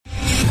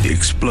the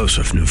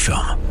explosive new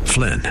film,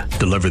 Flynn,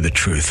 deliver the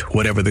truth,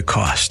 whatever the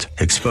cost,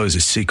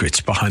 exposes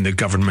secrets behind the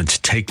government's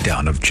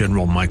takedown of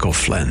General Michael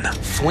Flynn.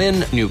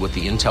 Flynn knew what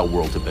the intel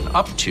world had been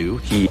up to.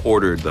 He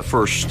ordered the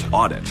first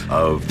audit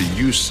of the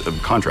use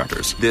of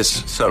contractors.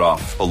 This set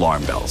off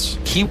alarm bells.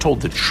 He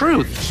told the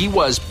truth. He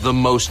was the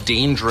most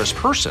dangerous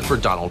person for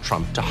Donald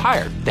Trump to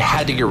hire. They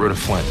had to get rid of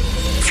Flynn.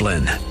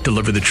 Flynn,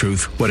 deliver the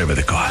truth, whatever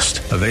the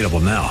cost. Available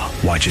now.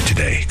 Watch it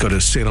today. Go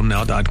to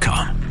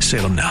salemnow.com.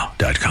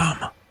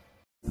 salemnow.com.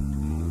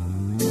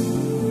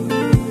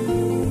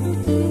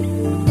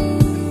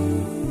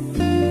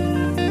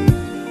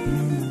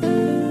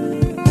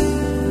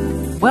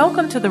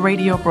 Welcome to the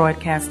radio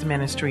broadcast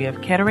ministry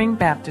of Kettering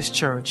Baptist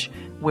Church,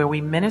 where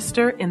we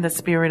minister in the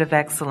spirit of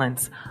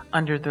excellence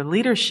under the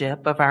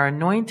leadership of our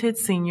anointed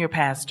senior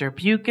pastor,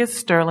 Bucus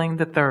Sterling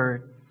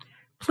III.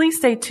 Please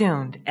stay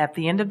tuned at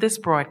the end of this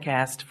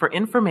broadcast for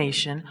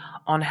information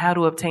on how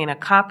to obtain a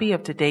copy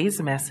of today's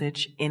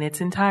message in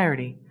its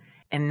entirety.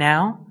 And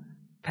now,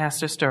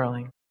 Pastor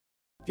Sterling.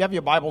 If you have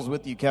your Bibles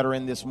with you,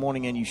 Kettering, this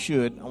morning, and you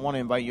should, I want to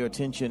invite your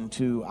attention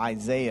to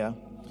Isaiah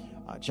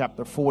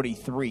chapter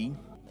 43.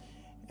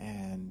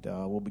 And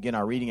we'll begin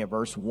our reading at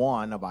verse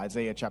 1 of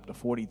Isaiah chapter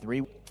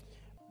 43.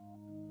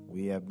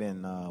 We have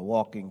been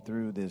walking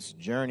through this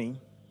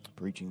journey,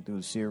 preaching through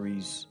a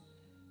series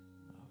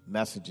of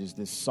messages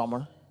this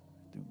summer,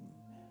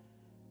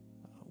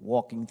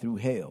 walking through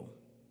hell.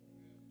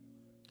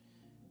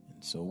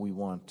 And so we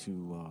want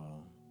to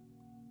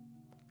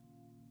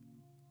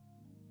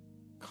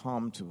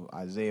come to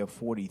Isaiah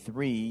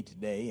 43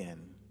 today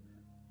and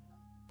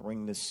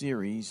bring the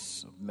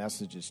series of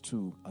messages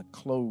to a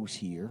close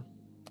here.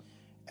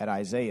 At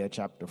Isaiah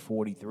chapter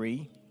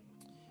 43,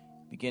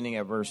 beginning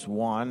at verse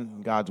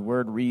 1, God's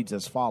word reads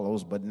as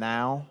follows: "But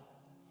now,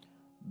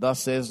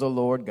 thus says the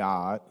Lord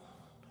God,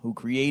 who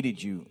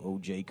created you, O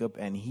Jacob,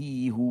 and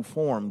he who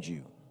formed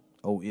you,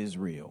 O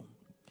Israel.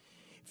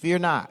 Fear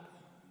not,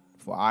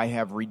 for I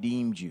have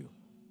redeemed you.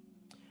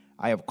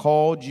 I have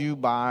called you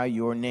by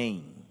your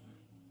name.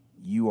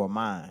 You are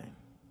mine.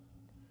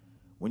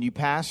 When you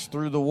pass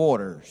through the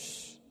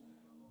waters,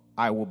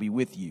 I will be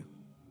with you.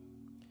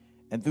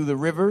 And through the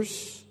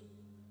rivers,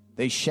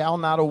 they shall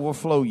not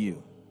overflow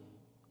you.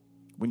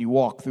 When you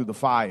walk through the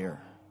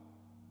fire,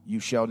 you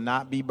shall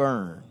not be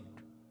burned,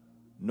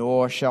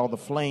 nor shall the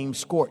flame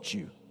scorch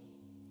you.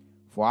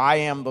 For I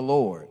am the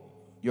Lord,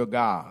 your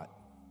God,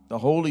 the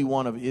Holy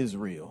One of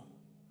Israel,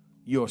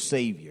 your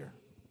Savior.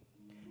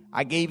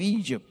 I gave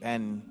Egypt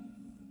and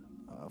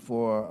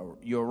for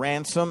your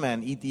ransom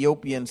and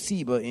Ethiopian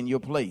Seba in your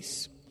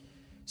place.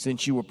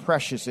 Since you were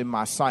precious in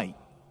my sight,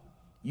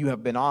 you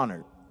have been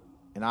honored,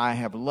 and I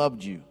have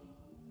loved you.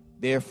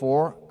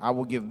 Therefore, I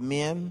will give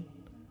men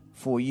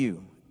for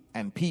you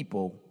and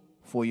people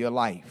for your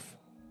life.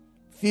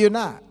 Fear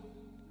not,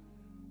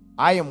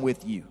 I am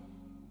with you.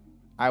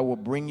 I will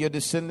bring your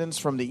descendants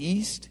from the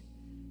east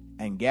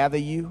and gather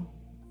you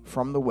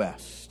from the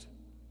west."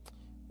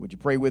 Would you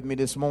pray with me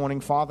this morning?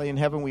 Father in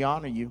heaven, we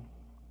honor you.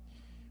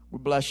 We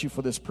bless you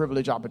for this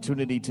privileged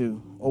opportunity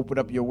to open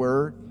up your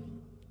word.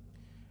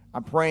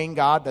 I'm praying,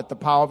 God, that the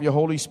power of your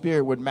Holy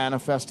Spirit would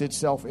manifest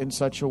itself in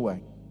such a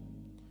way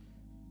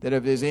that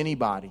if there's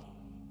anybody,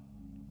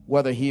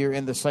 whether here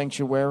in the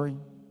sanctuary,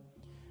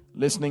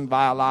 listening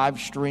via live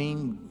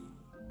stream,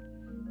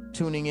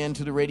 tuning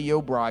into the radio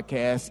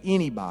broadcast,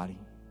 anybody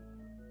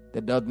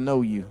that doesn't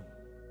know you,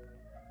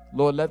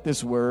 Lord, let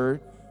this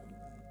word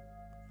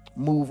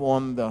move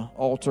on the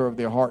altar of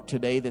their heart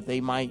today, that they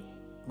might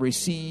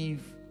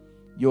receive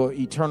your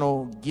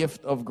eternal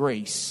gift of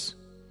grace,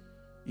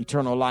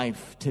 eternal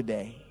life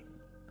today.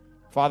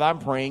 Father, I'm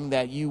praying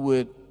that you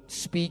would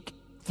speak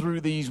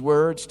through these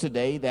words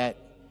today, that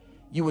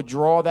you would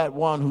draw that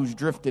one who's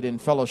drifted in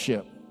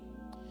fellowship.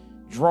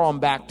 Draw them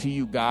back to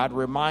you, God.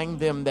 Remind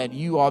them that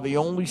you are the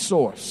only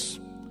source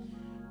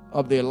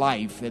of their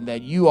life, and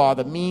that you are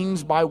the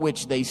means by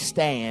which they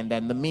stand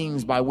and the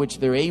means by which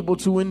they're able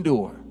to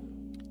endure.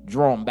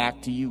 Draw them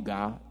back to you,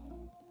 God.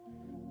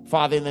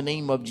 Father, in the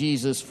name of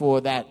Jesus, for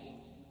that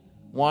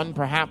one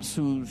perhaps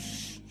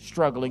who's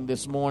struggling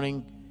this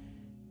morning,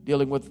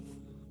 dealing with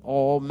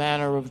all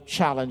manner of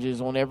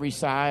challenges on every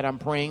side, I'm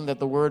praying that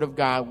the word of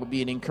God will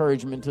be an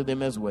encouragement to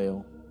them as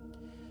well.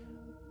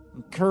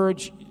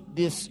 Encourage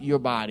this, your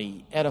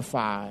body.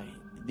 Edify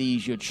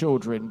these, your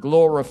children.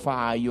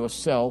 Glorify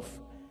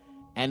yourself,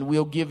 and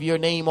we'll give your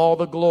name all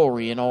the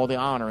glory and all the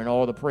honor and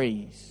all the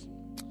praise.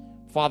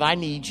 Father, I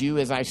need you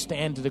as I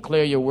stand to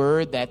declare your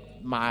word,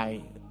 that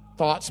my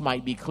thoughts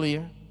might be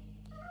clear,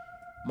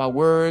 my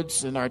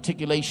words and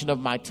articulation of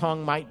my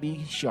tongue might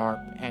be sharp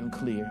and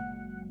clear.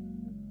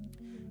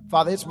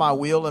 Father, it's my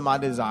will and my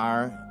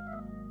desire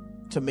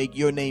to make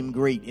your name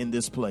great in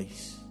this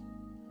place.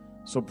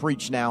 So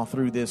preach now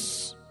through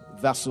this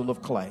vessel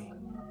of clay,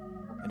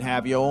 and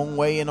have your own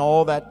way in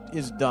all that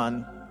is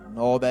done and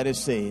all that is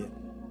said.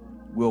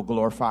 We'll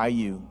glorify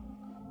you.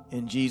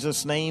 In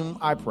Jesus' name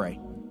I pray.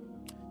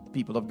 The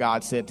people of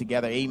God said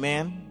together,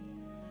 amen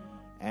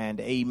and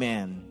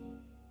amen.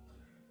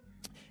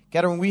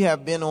 Kettering, we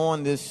have been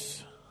on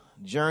this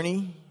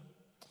journey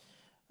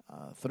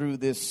through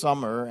this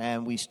summer,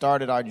 and we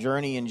started our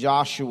journey in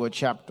Joshua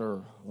chapter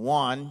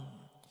 1,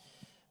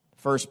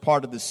 first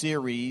part of the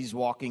series,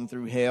 Walking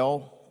Through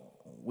Hell.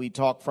 We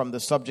talked from the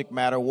subject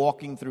matter,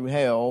 Walking Through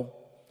Hell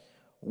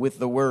with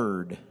the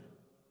Word.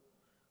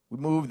 We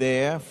moved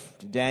there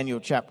to Daniel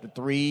chapter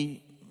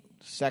 3,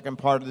 second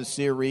part of the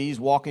series,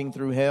 Walking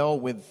Through Hell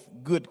with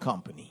Good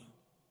Company.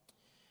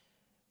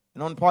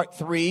 And on part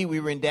 3,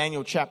 we were in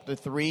Daniel chapter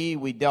 3.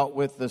 We dealt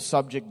with the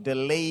subject,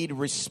 delayed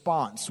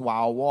response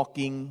while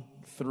walking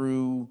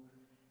through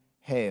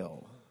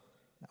hell.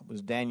 That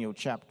was Daniel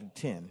chapter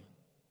 10. In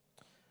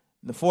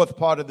the fourth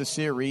part of the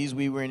series,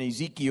 we were in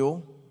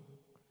Ezekiel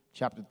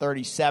chapter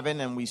 37,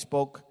 and we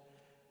spoke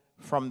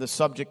from the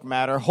subject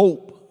matter,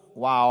 hope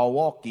while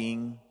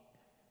walking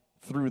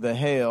through the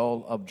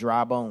hell of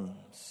dry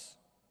bones.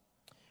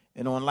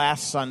 And on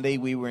last Sunday,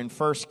 we were in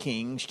 1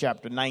 Kings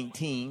chapter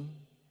 19,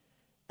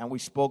 and we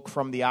spoke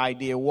from the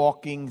idea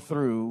walking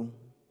through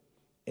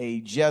a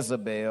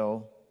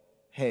Jezebel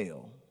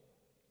hell.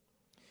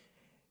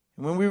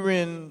 And when we were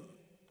in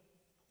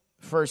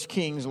 1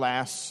 Kings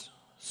last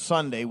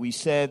Sunday, we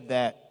said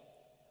that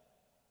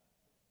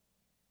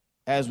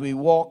as we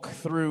walk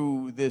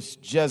through this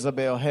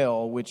Jezebel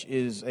hell, which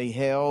is a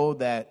hell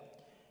that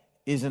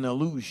is an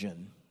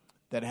illusion,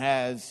 that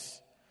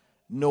has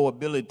no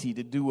ability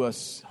to do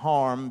us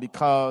harm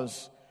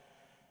because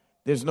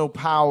there's no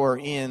power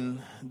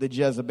in the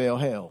Jezebel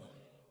hell.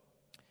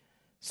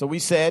 So we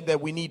said that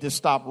we need to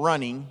stop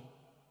running,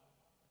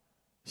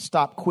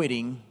 stop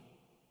quitting,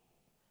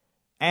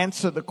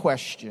 answer the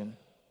question,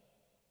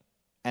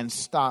 and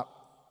stop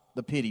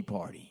the pity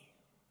party.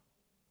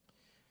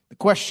 The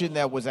question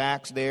that was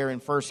asked there in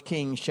 1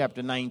 Kings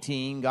chapter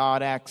 19,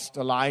 God asked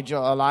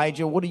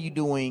Elijah, what are you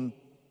doing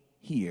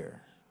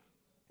here?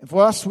 And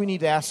for us, we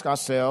need to ask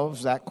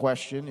ourselves that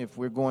question if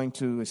we're going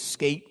to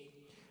escape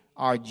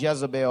our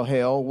Jezebel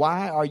hell.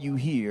 Why are you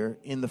here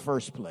in the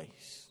first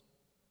place?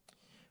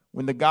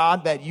 When the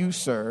God that you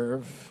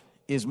serve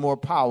is more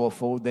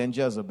powerful than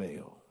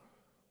Jezebel,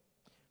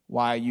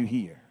 why are you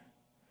here?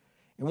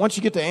 And once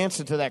you get the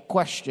answer to that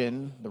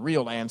question, the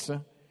real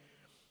answer,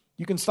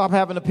 you can stop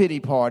having a pity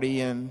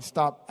party and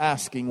stop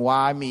asking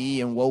why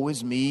me and woe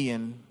is me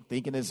and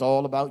thinking it's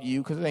all about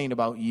you, because it ain't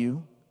about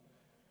you.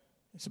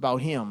 It's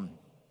about him.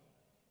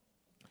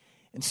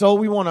 And so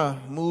we want to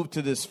move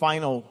to this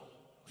final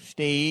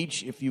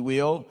stage, if you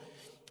will,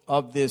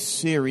 of this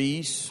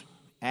series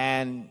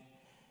and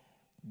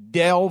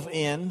delve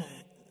in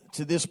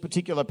to this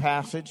particular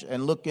passage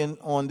and look in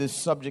on this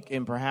subject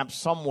in perhaps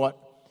somewhat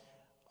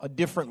a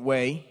different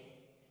way.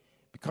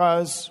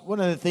 Because one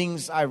of the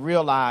things I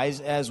realize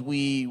as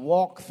we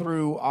walk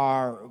through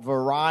our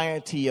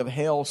variety of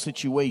hell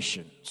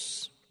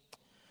situations,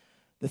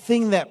 the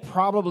thing that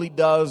probably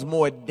does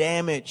more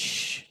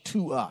damage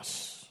to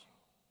us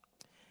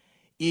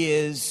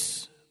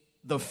is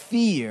the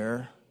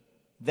fear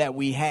that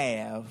we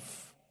have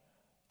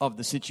of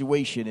the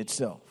situation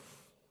itself.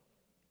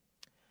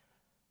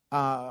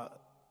 I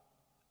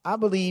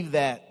believe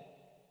that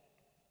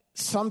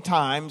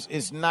sometimes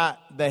it's not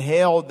the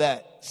hell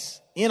that's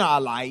in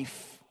our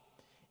life,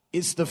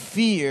 it's the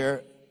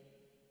fear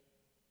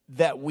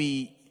that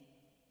we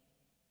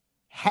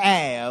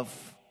have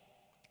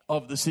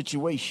of the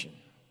situation.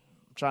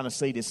 I'm trying to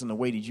say this in a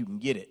way that you can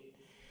get it.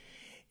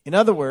 In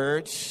other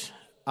words,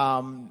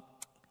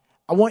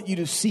 I want you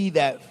to see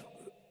that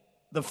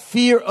the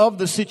fear of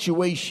the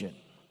situation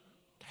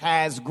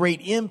has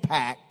great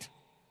impact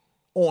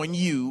on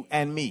you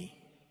and me.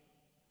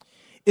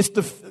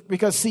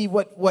 Because see,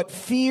 what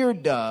fear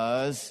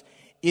does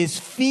is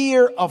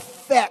fear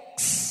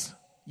affects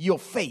your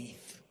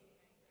faith.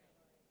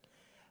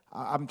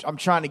 I'm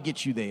trying to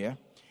get you there.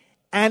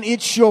 And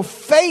it's your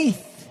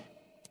faith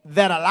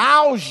that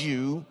allows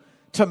you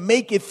to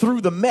make it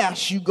through the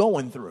mess you're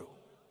going through.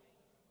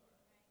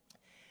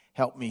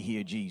 Help me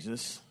here,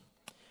 Jesus.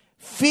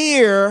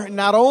 Fear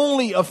not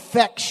only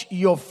affects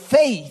your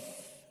faith,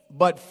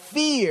 but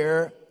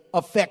fear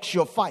affects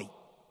your fight.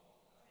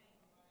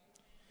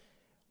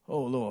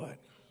 Oh, Lord.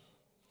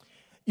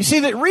 You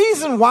see, the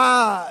reason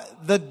why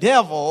the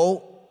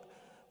devil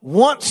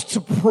wants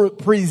to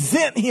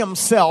present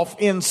himself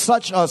in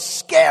such a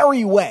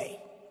scary way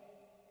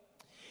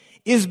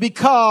is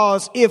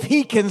because if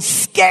he can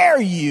scare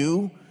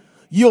you,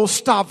 you'll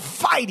stop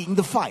fighting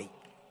the fight.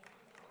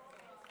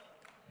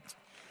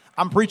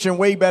 I'm preaching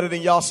way better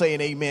than y'all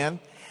saying amen.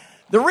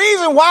 The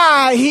reason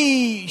why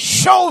he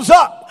shows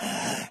up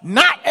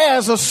not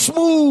as a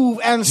smooth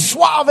and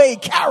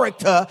suave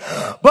character,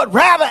 but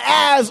rather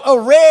as a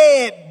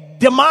red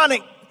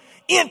demonic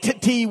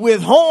entity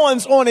with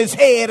horns on his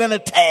head and a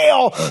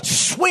tail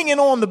swinging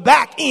on the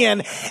back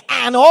end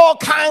and all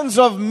kinds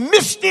of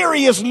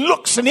mysterious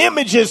looks and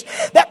images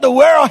that the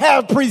world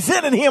has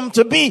presented him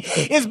to be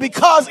is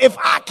because if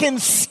I can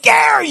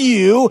scare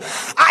you,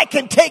 I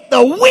can take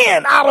the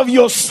wind out of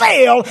your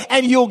sail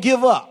and you'll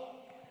give up.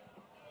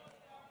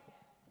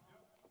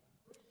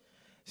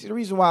 See, the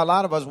reason why a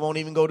lot of us won't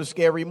even go to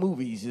scary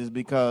movies is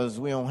because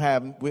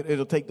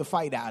it'll take the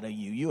fight out of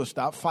you. You'll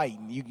stop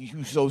fighting.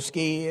 You so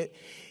scared,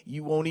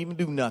 you won't even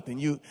do nothing.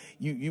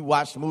 You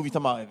watch the movie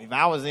talking about, if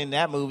I was in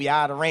that movie,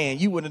 I'd have ran.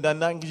 You wouldn't have done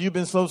nothing because you've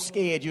been so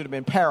scared, you'd have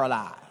been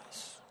paralyzed.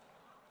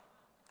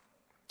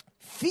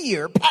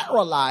 Fear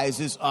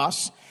paralyzes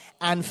us,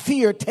 and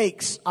fear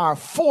takes our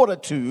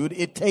fortitude.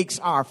 It takes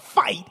our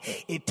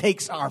fight. It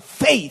takes our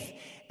faith.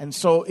 And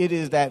so it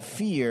is that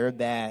fear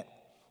that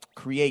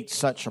creates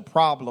such a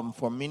problem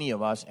for many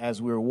of us as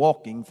we're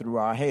walking through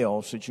our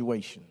hell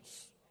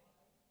situations.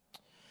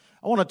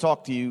 I want to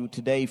talk to you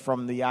today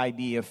from the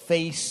idea,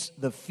 face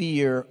the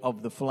fear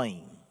of the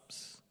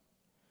flames,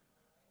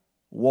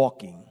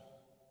 walking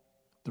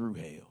through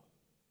hell.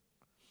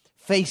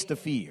 Face the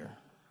fear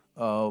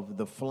of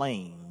the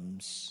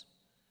flames,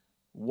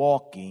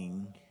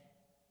 walking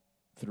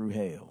through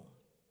hell.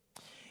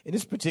 In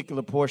this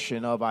particular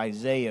portion of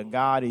Isaiah,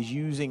 God is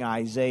using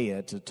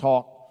Isaiah to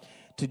talk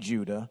to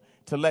Judah,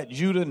 to let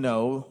Judah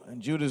know,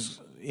 and Judah's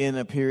in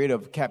a period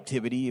of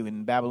captivity,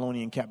 in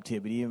Babylonian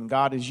captivity, and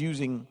God is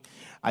using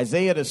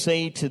Isaiah to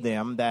say to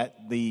them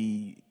that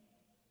the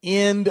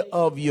end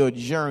of your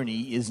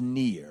journey is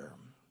near.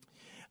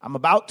 I'm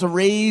about to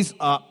raise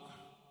up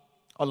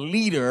a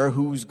leader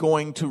who's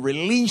going to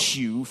release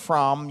you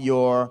from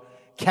your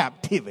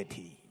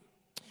captivity.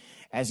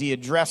 As he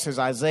addresses,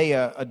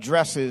 Isaiah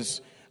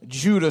addresses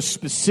Judah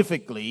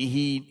specifically,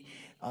 he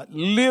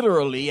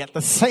literally at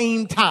the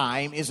same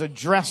time is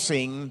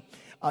addressing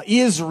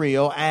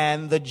Israel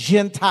and the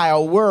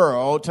Gentile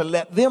world to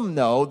let them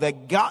know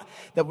that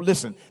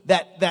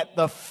that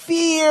the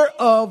fear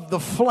of the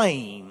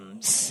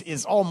flames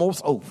is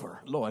almost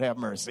over. Lord have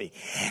mercy.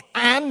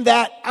 And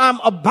that I'm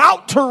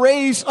about to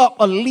raise up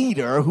a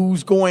leader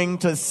who's going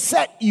to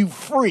set you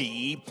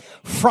free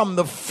from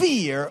the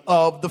fear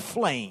of the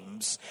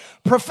flames.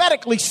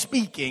 Prophetically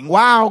speaking,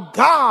 while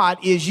God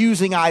is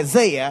using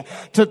Isaiah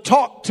to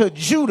talk to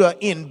Judah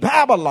in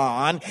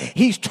Babylon,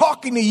 he's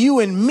talking to you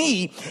and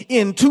me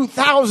in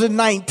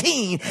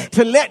 2019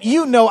 to let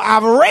you know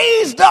I've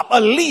raised up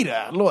a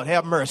leader. Lord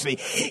have mercy.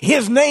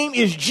 His name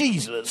is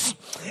Jesus.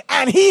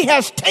 And he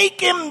has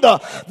taken the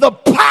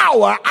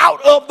power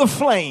out of the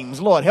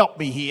flames. Lord help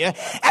me here.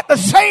 At the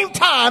same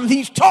time,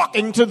 he's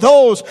talking to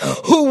those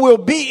who will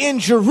be in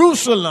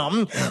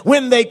Jerusalem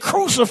when they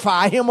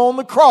crucify him on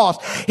the cross.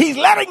 He's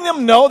letting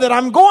them know that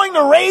I'm going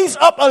to raise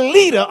up a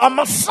leader, a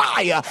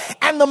Messiah,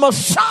 and the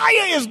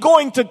Messiah is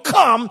going to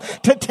come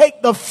to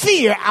take the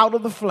fear out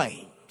of the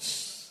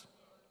flames.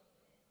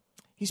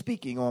 He's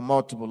speaking on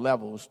multiple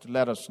levels to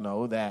let us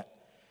know that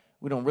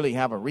we don't really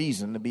have a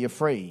reason to be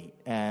afraid,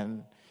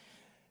 and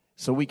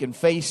so we can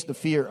face the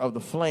fear of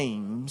the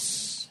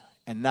flames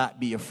and not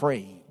be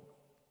afraid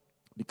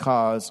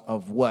because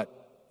of what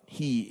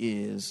he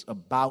is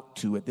about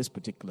to at this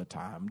particular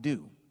time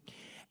do.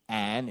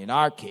 And in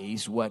our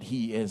case, what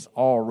he has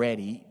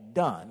already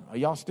done. Are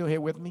y'all still here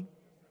with me?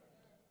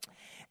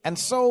 And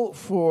so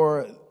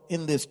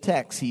in this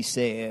text, he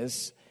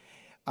says,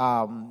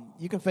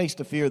 you can face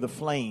the fear of the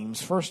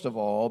flames, first of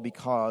all,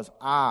 because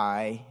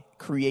I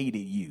created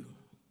you.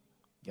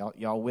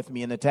 Y'all with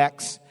me in the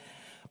text?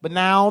 But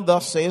now,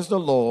 thus says the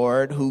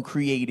Lord who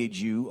created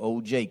you,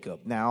 O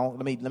Jacob. Now,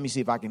 let me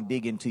see if I can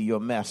dig into your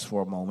mess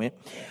for a moment.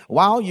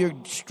 While you're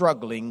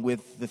struggling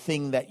with the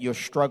thing that you're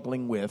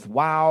struggling with,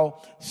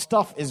 while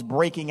stuff is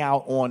breaking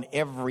out on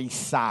every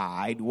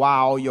side,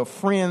 while your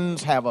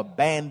friends have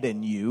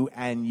abandoned you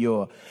and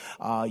your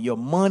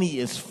money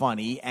is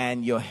funny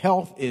and your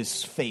health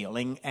is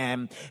failing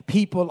and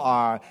people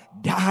are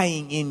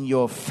dying in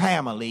your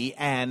family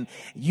and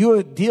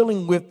you're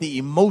dealing with the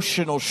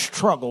emotional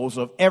struggles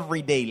of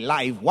everyday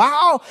life,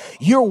 while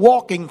you're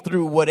walking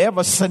through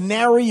whatever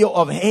scenario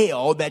of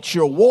hell that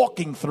you're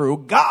walking through,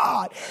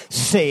 God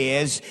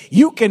says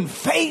you can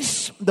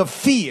face the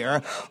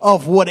fear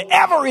of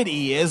whatever it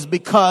is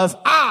because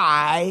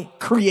I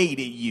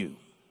created you.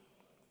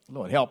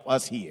 Lord, help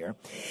us here.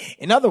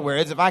 In other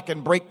words, if I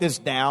can break this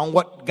down,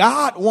 what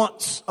God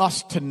wants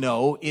us to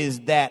know is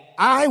that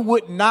I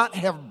would not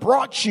have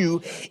brought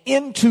you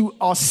into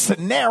a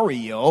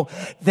scenario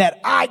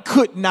that I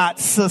could not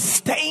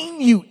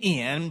sustain you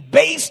in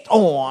based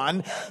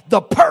on the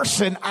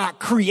person I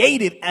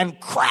created and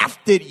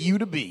crafted you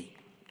to be.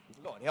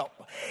 Lord, help.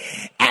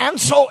 And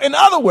so, in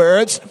other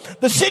words,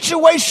 the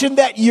situation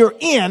that you're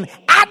in,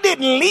 I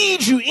didn't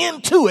lead you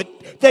into it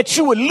that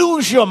you would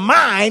lose your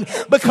mind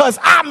because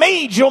I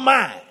made your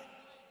mind.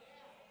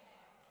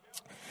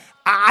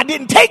 I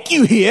didn't take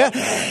you here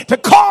to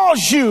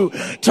cause you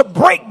to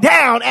break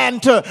down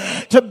and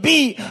to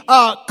be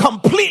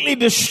completely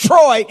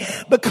destroyed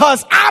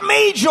because I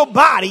made your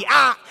body.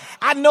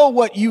 I know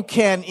what you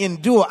can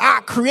endure.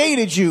 I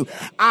created you.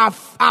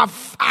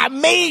 I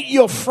made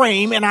your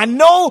frame and I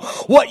know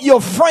what your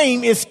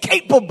frame is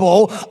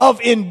capable of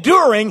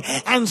enduring.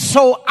 And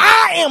so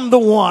I am the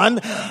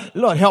one,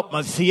 Lord help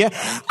us here.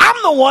 I'm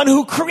the one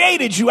who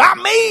created you. I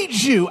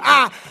made you.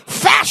 I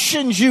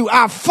fashioned you.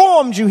 I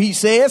formed you, he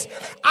says.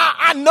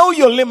 I know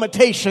your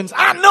limitations.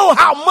 I know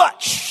how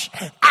much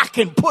I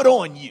can put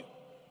on you.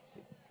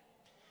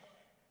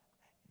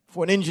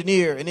 For an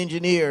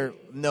engineer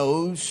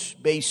knows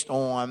based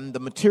on the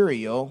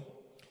material,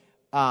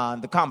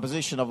 the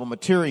composition of a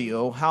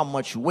material, how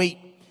much weight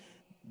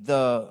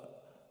the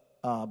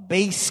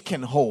base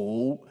can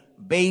hold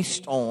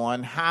based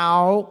on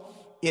how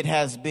it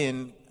has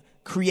been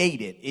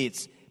created.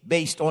 It's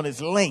based on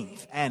its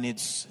length and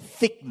its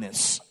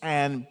thickness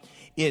and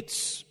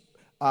its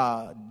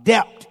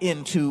depth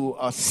into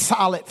a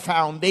solid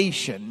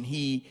foundation.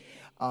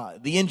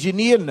 The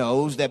engineer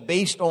knows that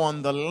based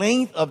on the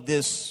length of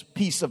this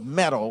piece of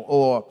metal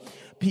or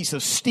piece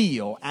of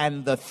steel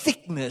and the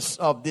thickness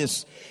of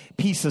this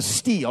piece of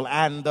steel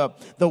and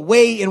the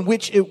way in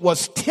which it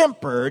was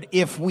tempered,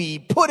 if we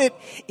put it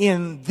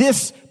in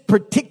this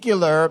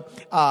particular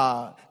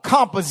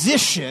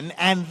composition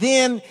and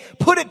then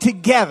put it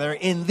together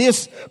in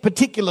this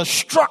particular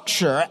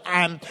structure,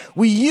 and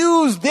we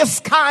use this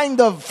kind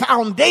of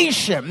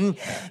foundation,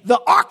 the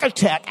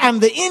architect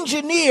and the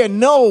engineer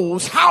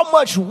knows how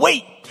much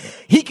weight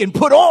he can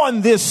put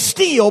on this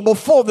steel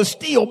before the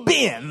steel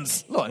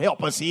bends. Lord,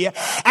 help us here.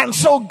 And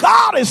so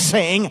God is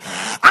saying,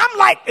 I'm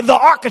like the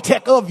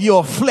architect of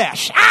your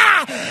flesh.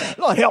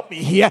 Lord, help me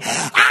here.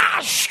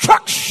 I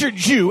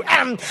structured you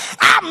and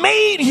I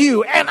made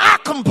you and I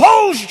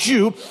composed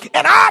you,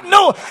 and I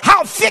know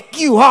how thick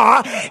you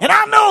are, and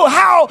I know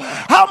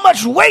how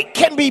much weight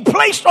can be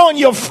placed on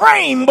your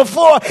frame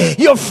before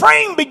your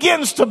frame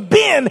begins to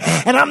bend,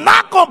 and I'm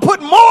not going to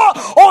put more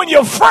on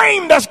your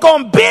frame that's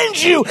going to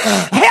bend you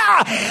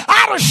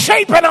out of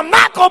shape, and I'm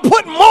not going to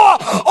put more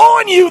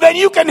on you than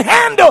you can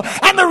handle.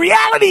 And the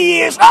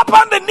reality is, up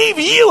underneath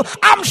you,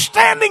 I'm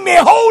standing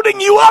there holding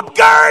you up,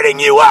 girding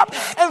you up.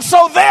 And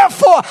so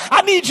therefore,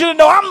 I need you to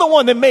know I'm the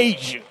one that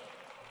made you.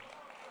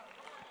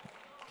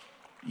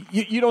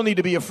 You don't need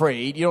to be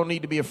afraid. You don't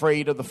need to be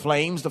afraid of the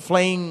flames. The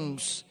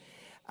flames,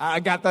 I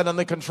got that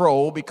under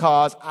control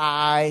because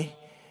I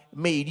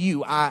made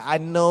you. I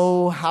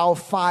know how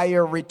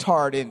fire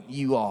retardant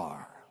you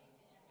are.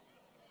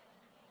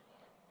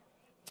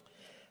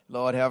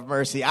 Lord have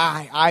mercy.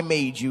 I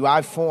made you.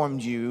 I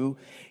formed you.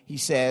 He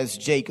says,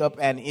 Jacob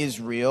and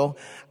Israel,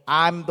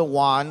 I'm the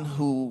one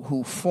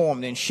who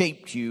formed and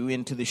shaped you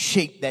into the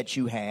shape that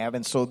you have.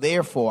 And so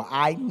therefore,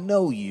 I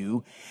know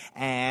you,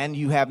 and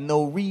you have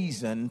no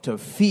reason to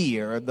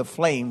fear the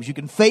flames. You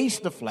can face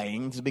the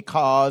flames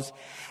because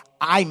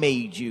I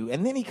made you.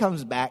 And then he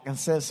comes back and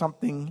says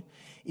something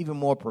even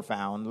more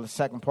profound. The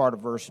second part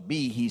of verse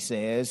B, he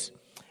says,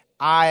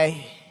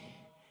 I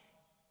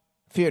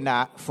fear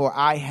not, for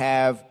I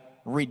have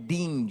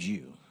redeemed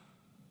you.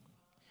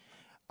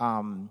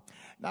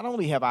 Not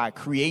only have I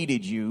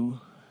created you,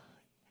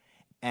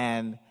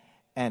 and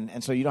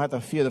so you don't have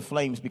to fear the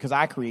flames because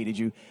I created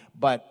you,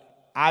 but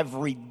I've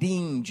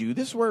redeemed you.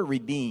 This word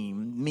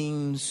redeem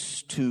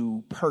means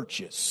to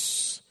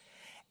purchase.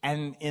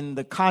 And in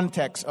the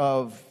context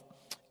of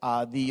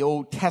the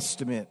Old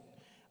Testament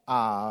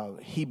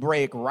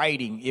Hebraic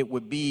writing, it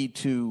would be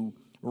to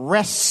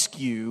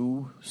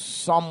rescue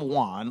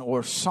someone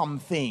or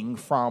something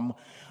from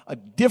a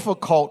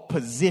difficult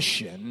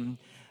position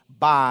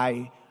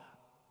by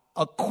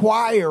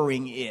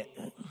acquiring it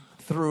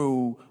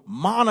through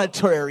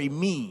monetary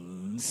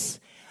means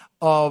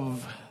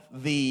of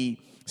the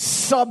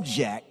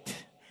subject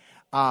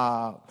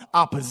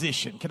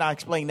opposition. Can I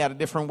explain that a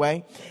different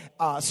way?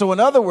 So in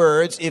other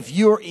words, if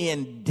you're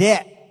in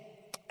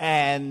debt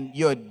and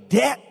your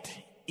debt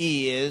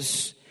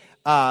is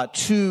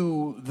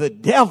to the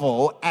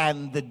devil,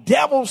 and the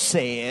devil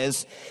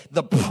says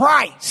the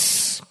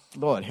price,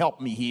 Lord help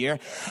me here,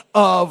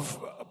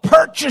 of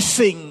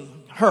purchasing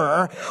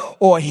her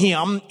or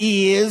him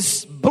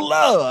is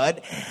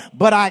blood,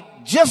 but I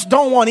just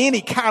don't want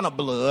any kind of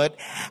blood.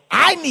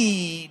 I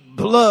need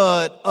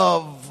blood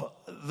of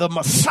the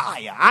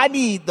Messiah. I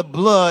need the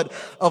blood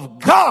of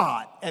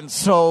God. And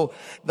so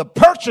the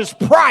purchase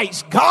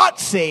price, God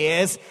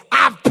says,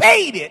 I've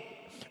paid it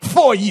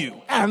for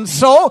you. And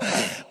so,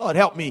 Lord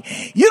help me,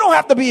 you don't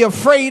have to be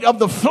afraid of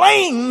the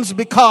flames,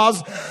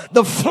 because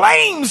the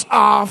flames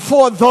are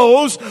for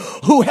those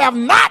who have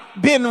not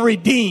been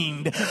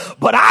redeemed.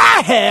 But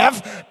I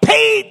have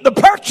paid the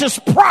purchase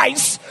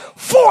price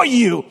for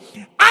you.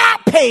 I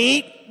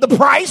paid the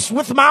price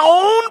with my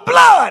own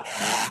blood.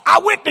 I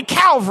went to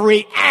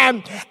Calvary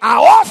and I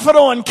offered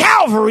on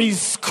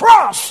Calvary's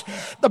cross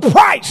the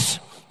price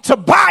to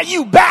buy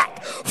you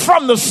back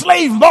from the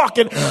slave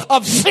market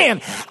of sin.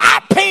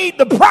 I paid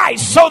the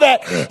price so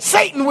that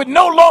Satan would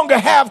no longer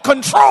have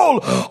control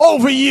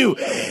over you.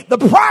 The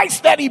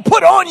price that he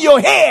put on your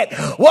head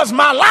was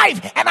my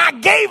life, and I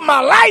gave my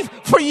life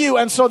for you.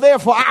 And so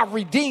therefore I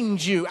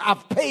redeemed you.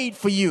 I've paid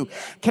for you.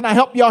 Can I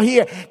help y'all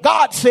here?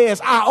 God says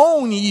I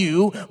own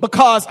you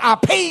because I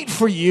paid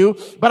for you,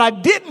 but I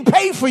didn't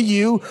pay for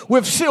you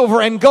with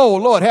silver and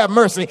gold. Lord have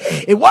mercy.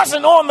 It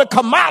wasn't on the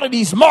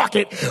commodities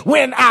market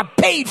when I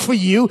paid for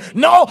you.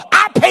 No,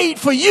 I paid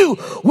for you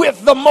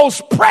with the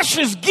most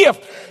precious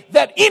gift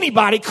that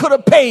anybody could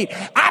have paid.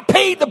 I paid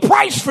paid the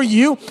price for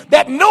you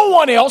that no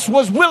one else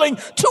was willing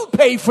to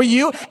pay for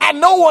you, and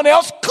no one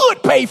else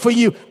could pay for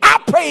you.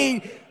 I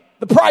paid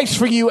the price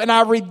for you, and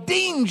I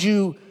redeemed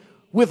you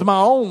with my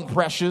own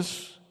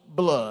precious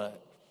blood.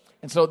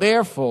 And so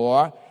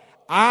therefore,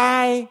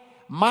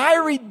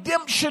 my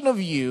redemption of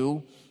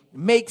you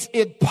makes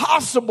it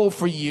possible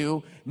for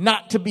you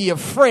not to be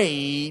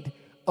afraid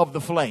of the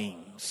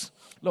flames.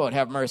 Lord,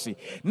 have mercy.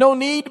 No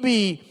need to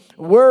be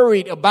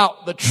worried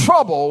about the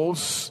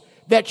troubles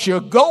that you're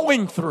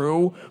going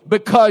through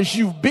because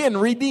you've been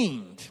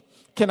redeemed.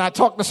 Can I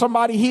talk to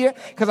somebody here?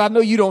 Because I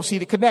know you don't see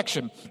the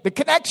connection. The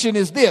connection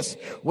is this.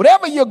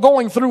 Whatever you're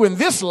going through in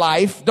this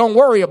life, don't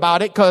worry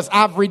about it, because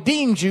I've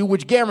redeemed you,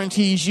 which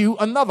guarantees you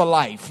another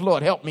life.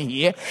 Lord, help me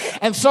here.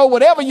 And so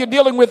whatever you're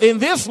dealing with in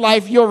this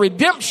life, your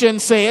redemption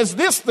says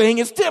this thing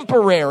is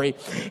temporary.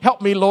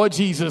 Help me, Lord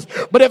Jesus.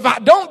 But if I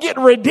don't get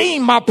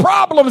redeemed, my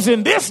problems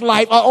in this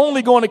life are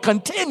only going to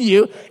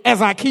continue as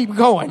I keep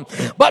going.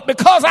 But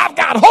because I've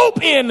got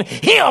hope in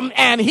him,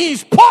 and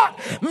he's bought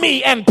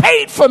me and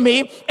paid for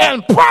me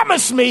and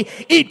promised me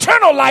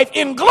eternal life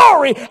in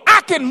glory,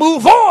 I can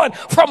move on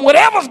from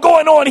whatever's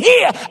going on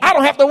here. I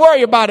don't have to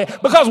worry about it,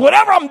 because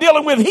whatever I'm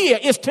dealing with here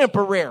is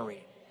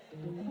temporary.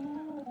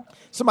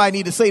 Somebody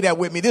need to say that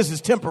with me. This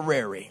is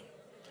temporary.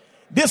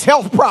 This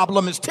health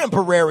problem is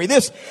temporary.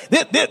 This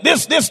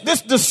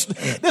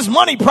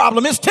money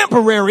problem is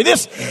temporary.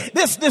 This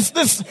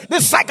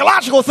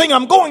psychological thing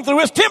I'm going through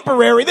is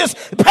temporary. This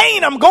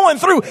pain I'm going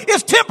through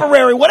is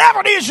temporary. Whatever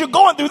it is you're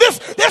going through,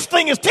 this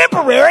thing is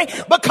temporary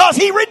because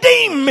he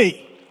redeemed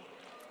me.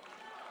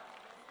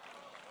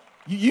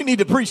 You need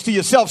to preach to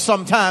yourself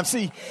sometimes.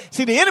 See,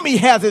 the enemy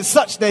has it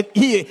such that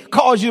he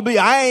calls you to be,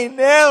 I ain't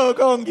never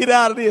going to get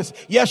out of this.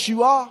 Yes,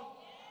 you are.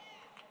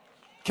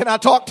 Can I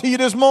talk to you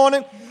this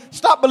morning?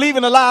 Stop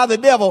believing the lie of the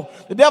devil.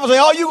 The devil say,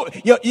 oh,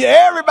 you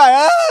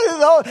everybody,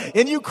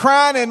 and you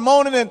crying and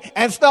moaning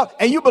and stuff,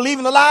 and you believe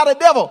in the lie of the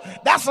devil.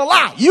 That's a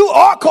lie. You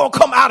are going to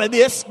come out of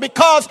this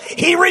because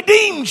he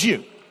redeemed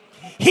you.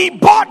 He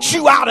bought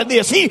you out of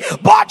this. He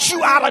bought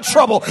you out of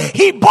trouble.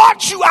 He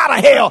bought you out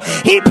of hell.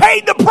 He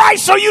paid the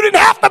price so you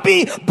didn't have to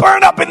be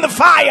burned up in the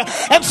fire.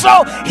 And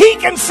so he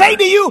can say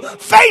to you,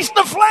 face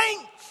the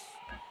flames.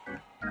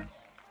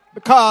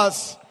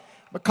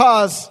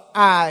 Because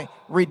I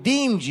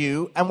redeemed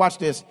you. And watch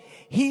this.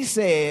 He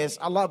says,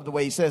 I love the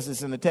way he says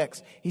this in the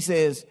text. He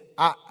says,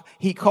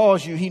 he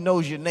calls you, he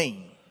knows your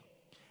name.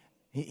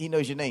 He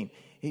knows your name.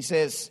 He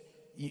says,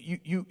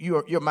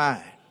 you're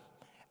mine.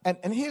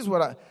 And here's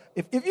what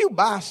if you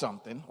buy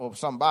something or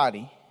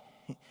somebody,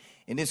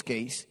 in this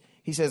case,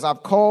 he says,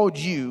 I've called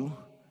you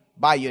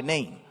by your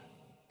name.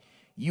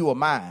 You are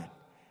mine.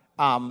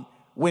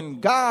 When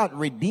God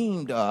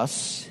redeemed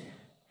us,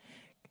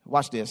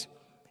 watch this.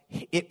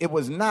 It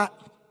was not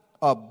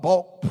a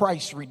bulk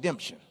price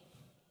redemption.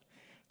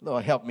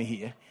 Lord, help me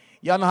here.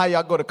 Y'all know how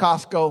y'all go to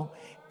Costco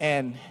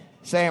and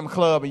Sam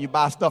Club and you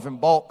buy stuff in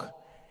bulk,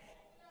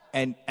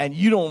 and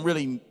you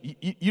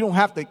don't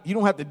have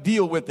to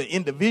deal with the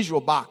individual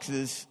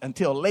boxes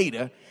until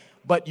later,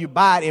 but you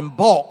buy it in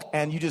bulk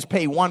and you just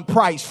pay one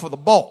price for the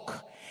bulk.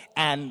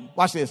 And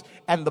watch this.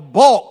 And the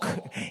bulk,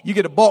 you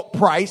get a bulk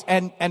price.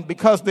 And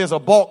because there's a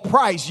bulk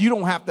price, you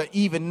don't have to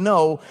even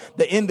know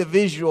the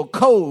individual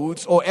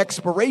codes or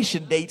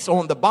expiration dates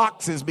on the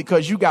boxes,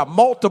 because you got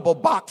multiple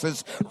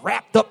boxes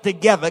wrapped up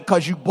together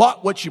because you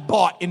bought what you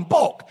bought in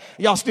bulk.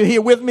 Y'all still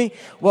here with me?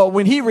 Well,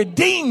 when he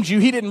redeemed you,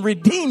 he didn't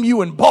redeem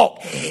you in bulk.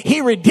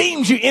 He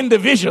redeemed you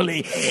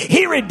individually.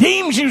 He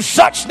redeemed you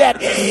such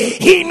that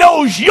he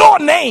knows your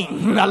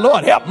name. Now,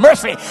 Lord, help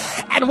mercy.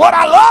 And what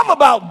I love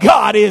about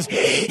God is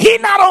he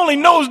not only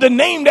knows the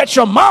name that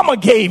your mama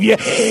gave you,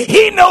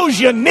 he knows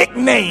your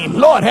nickname.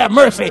 Lord, have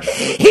mercy.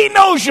 He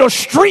knows your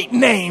street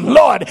name.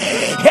 Lord,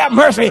 have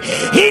mercy.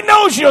 He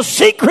knows your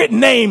secret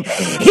name.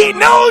 He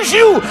knows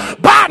you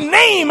by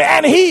name,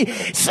 and he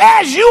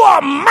says, you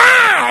are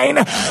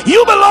mine.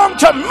 You belong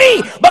to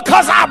me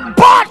because I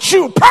bought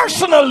you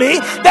personally,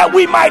 that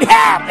we might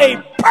have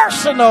a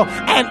personal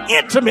and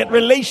intimate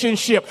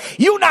relationship.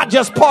 You're not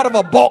just part of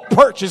a bulk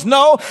purchase.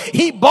 No,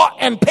 he bought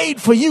and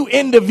paid for you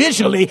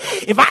individually.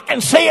 If I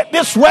can say it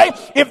this way,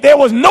 if there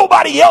was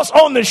nobody else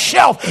on the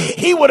shelf,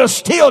 he would have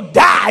still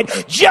died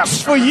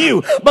just for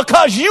you,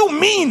 because you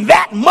mean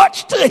that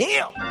much to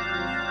him.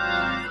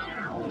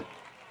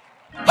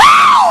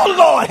 Oh,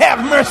 Lord, have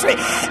mercy.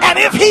 And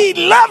if he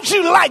loves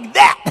you like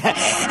that,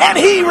 and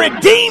he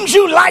redeems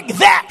you like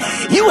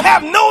that, you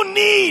have no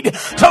need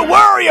to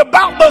worry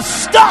about the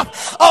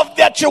stuff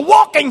that you're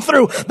walking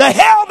through, the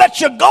hell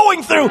that you're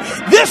going through.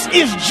 This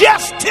is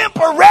just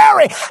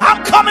temporary.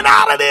 I'm coming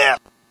out of this.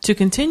 To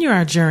continue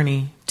our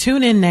journey,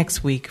 tune in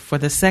next week for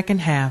the second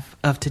half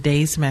of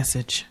today's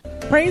message.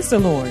 Praise the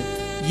Lord.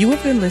 You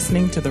have been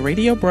listening to the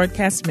radio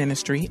broadcast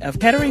ministry of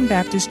Kettering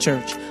Baptist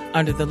Church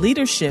under the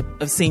leadership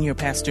of Senior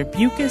Pastor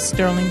Bucas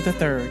Sterling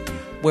III,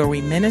 where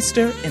we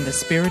minister in the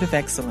spirit of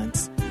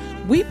excellence.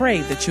 We pray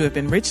that you have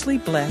been richly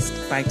blessed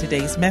by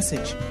today's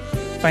message.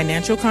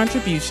 Financial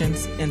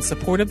contributions in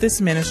support of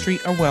this ministry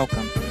are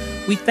welcome.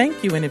 We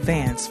thank you in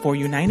advance for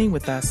uniting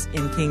with us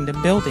in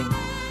kingdom building.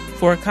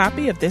 For a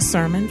copy of this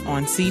sermon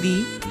on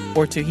CD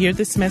or to hear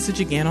this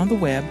message again on the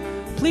web,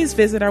 please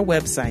visit our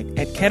website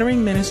at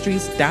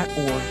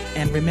ketteringministries.org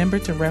and remember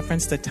to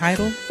reference the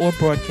title or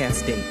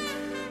broadcast date.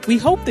 We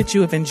hope that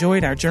you have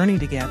enjoyed our journey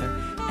together,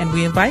 and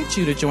we invite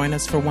you to join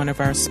us for one of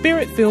our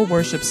Spirit-filled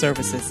worship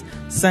services,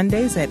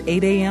 Sundays at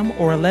 8 a.m.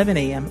 or 11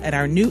 a.m. at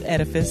our new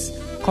edifice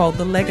called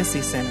the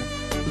Legacy Center,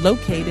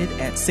 located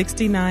at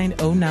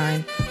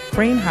 6909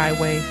 Crane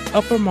Highway,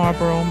 Upper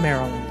Marlboro,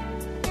 Maryland.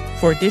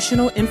 For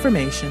additional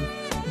information,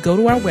 go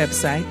to our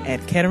website at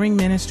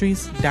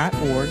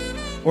ketteringministries.org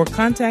or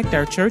contact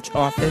our church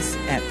office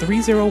at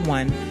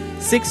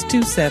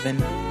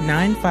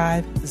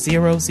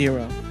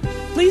 301-627-9500.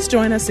 Please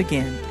join us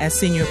again as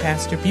Senior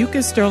Pastor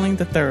Bucas Sterling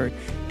III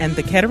and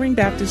the Kettering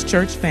Baptist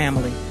Church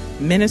family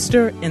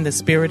minister in the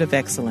spirit of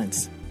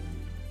excellence.